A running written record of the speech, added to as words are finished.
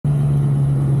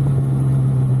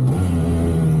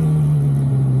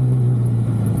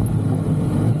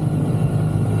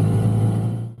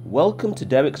Welcome to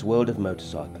Derek's World of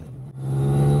Motorcycling.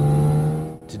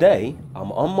 Today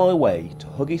I'm on my way to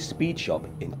HUGGY'S speed shop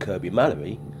in Kirkby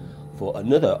Mallory for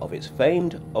another of its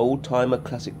famed Oldtimer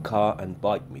classic car and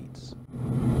bike meets.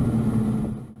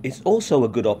 It's also a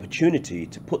good opportunity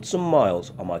to put some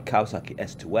miles on my Kawasaki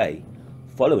S2A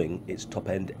following its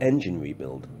top-end engine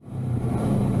rebuild.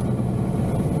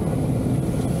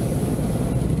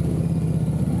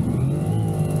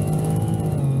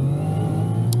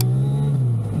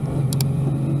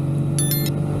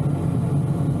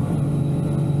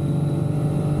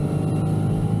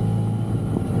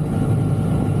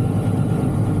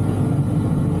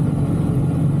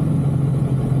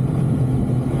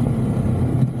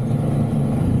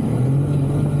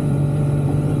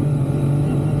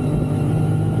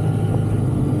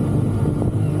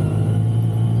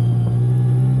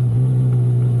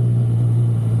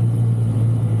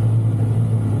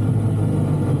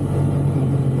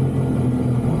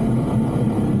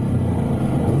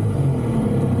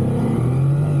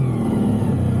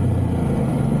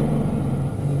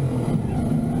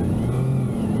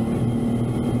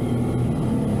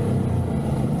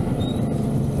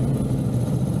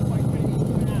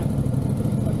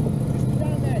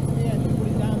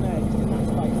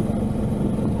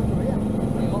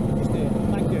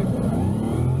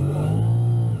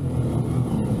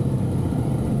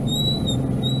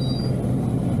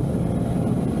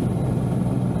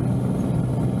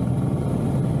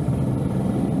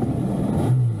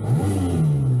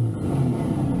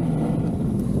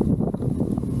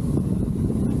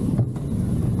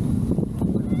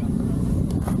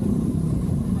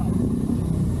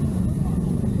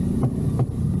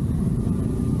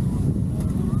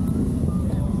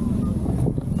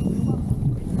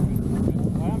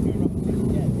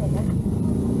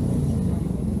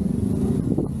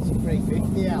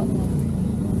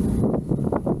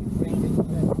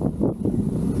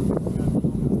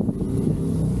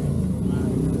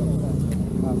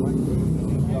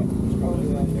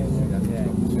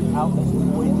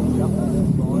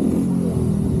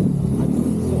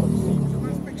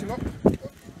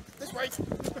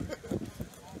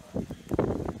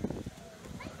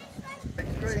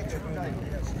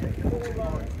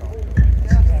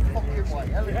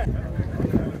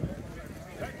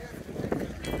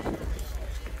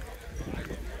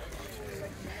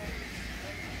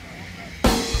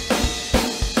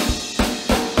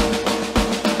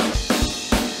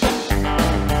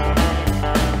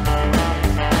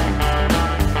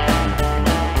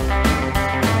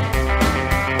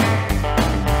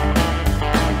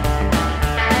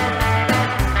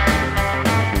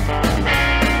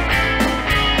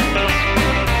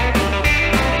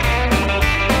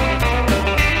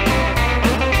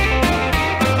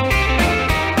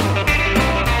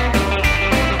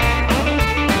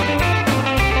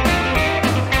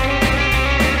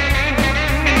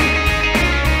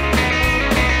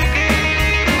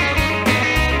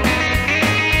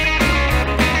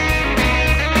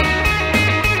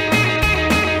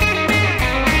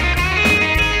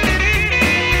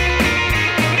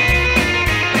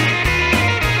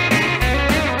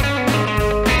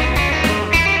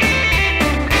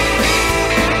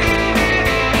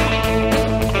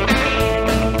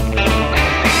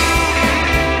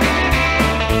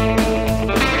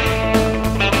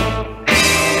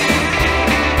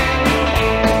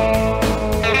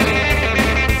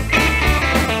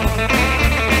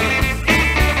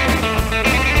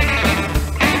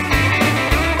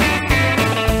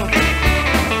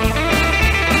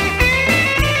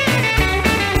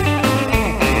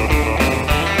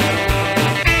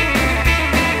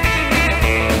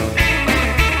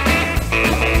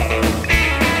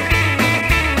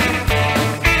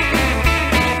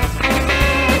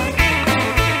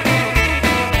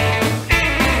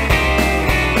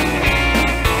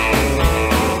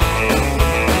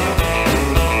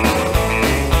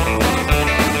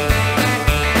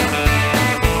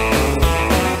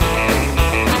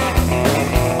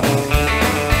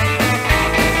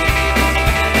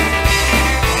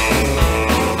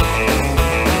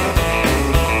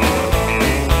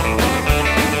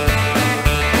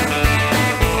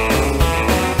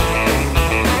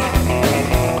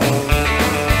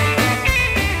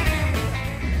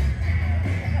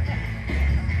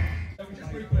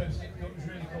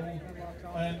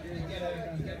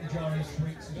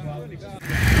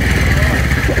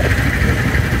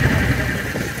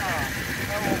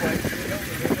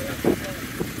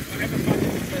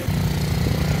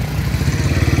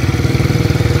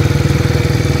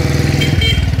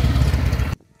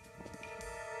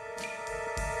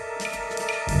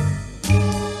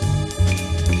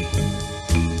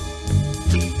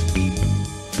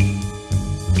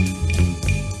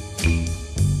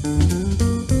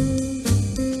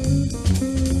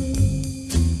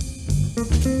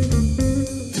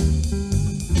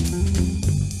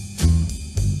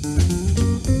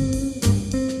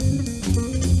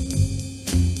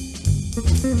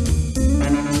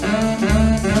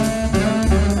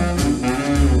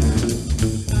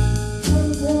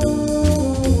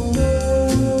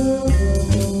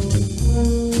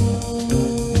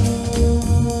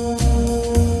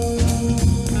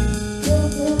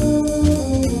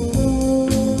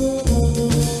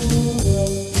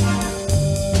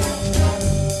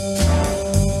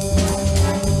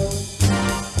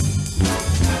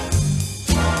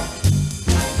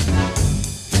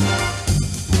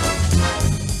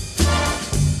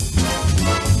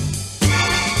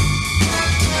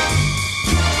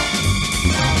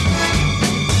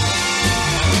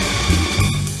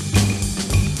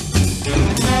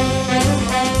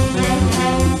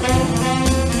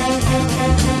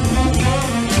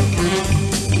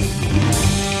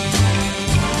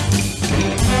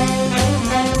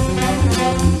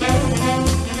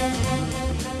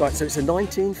 Right, so it's a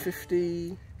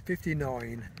 1950...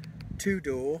 59,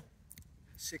 2-door,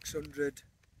 600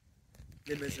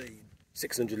 limousine.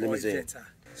 600 limousine. Isetta.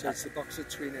 So it's the boxer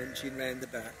twin engine round the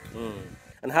back.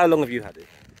 And how long have you had it?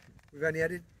 We've only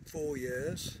had it 4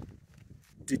 years.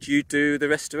 Did you do the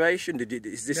restoration?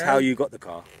 Is this No. how you got the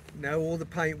car? No, all the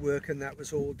paintwork and that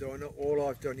was all done. All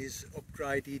I've done is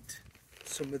upgraded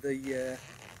some of the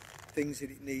things that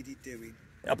it needed doing.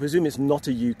 I presume it's not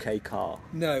a UK car.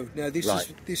 No, this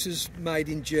Right. is made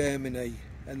in Germany,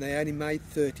 and they only made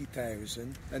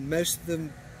 30,000, and most of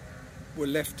them were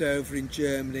left over in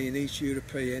Germany and East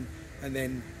European, and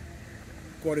then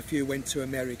quite a few went to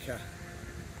America.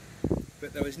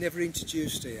 But they was never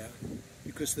introduced here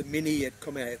because the Mini had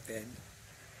come out then,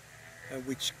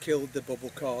 which killed the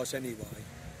bubble cars anyway,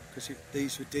 because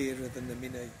these were dearer than the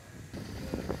Mini.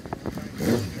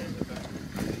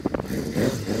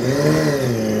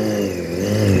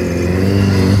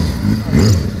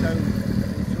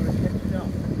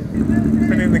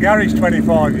 Been in the garage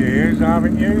 25 years, I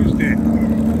haven't used it.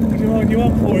 I said, what do you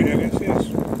want for it? And it says,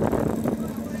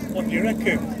 what do you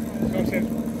reckon? So I said,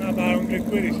 how about 100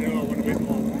 quid? He said, oh, I want a bit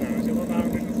more than that. I said, what about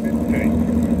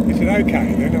 150? He said, okay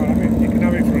then, I mean, you can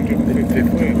have it for 150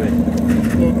 quid.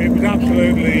 But it was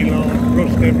absolutely like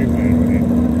rust everywhere on it.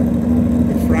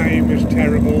 The frame was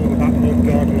terrible, the back mud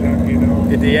guard was hanging off.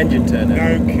 Did the engine turn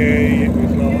over? No key, it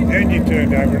was like, the engine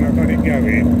turned over and I got it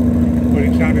going, but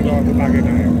it sounded like a bag of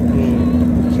nails.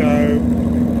 So,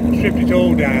 stripped it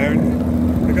all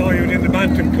down. The guy who was in the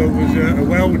Bantam Club was a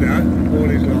welder all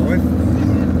his life,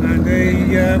 and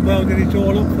he welded it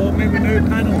all up for me with new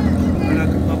panels. And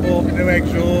I bought new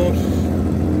exhausts,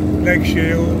 leg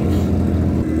shields.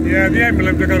 Yeah, the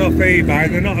emblems I got off eBay,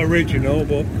 they're not original,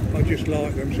 but I just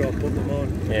like them, so I put them on.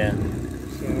 Yeah.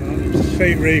 So,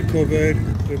 seat recovered.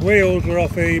 The wheels are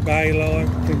off eBay, like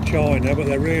from China, but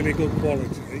they're really good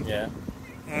quality. Yeah.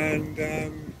 And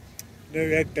new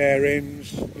head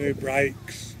bearings, new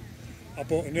brakes. I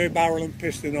bought a new barrel and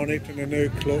piston on it and a new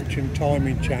clutch and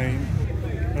timing chain,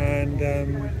 and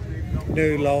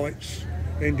new lights,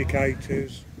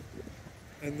 indicators,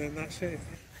 and then that's it.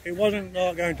 It wasn't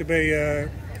like going to be a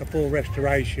full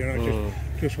restoration.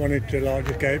 I just wanted to like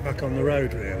just get it back on the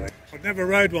road really. I'd never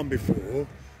rode one before,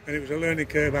 and it was a learning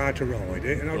curve how to ride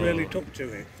it, and I really took to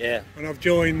it. Yeah. And I've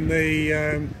joined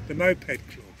the moped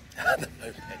club.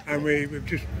 And we've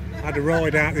just had a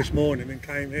ride out this morning and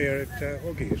came here at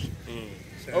HUGGY'S.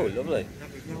 So Oh, lovely.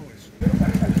 that was nice.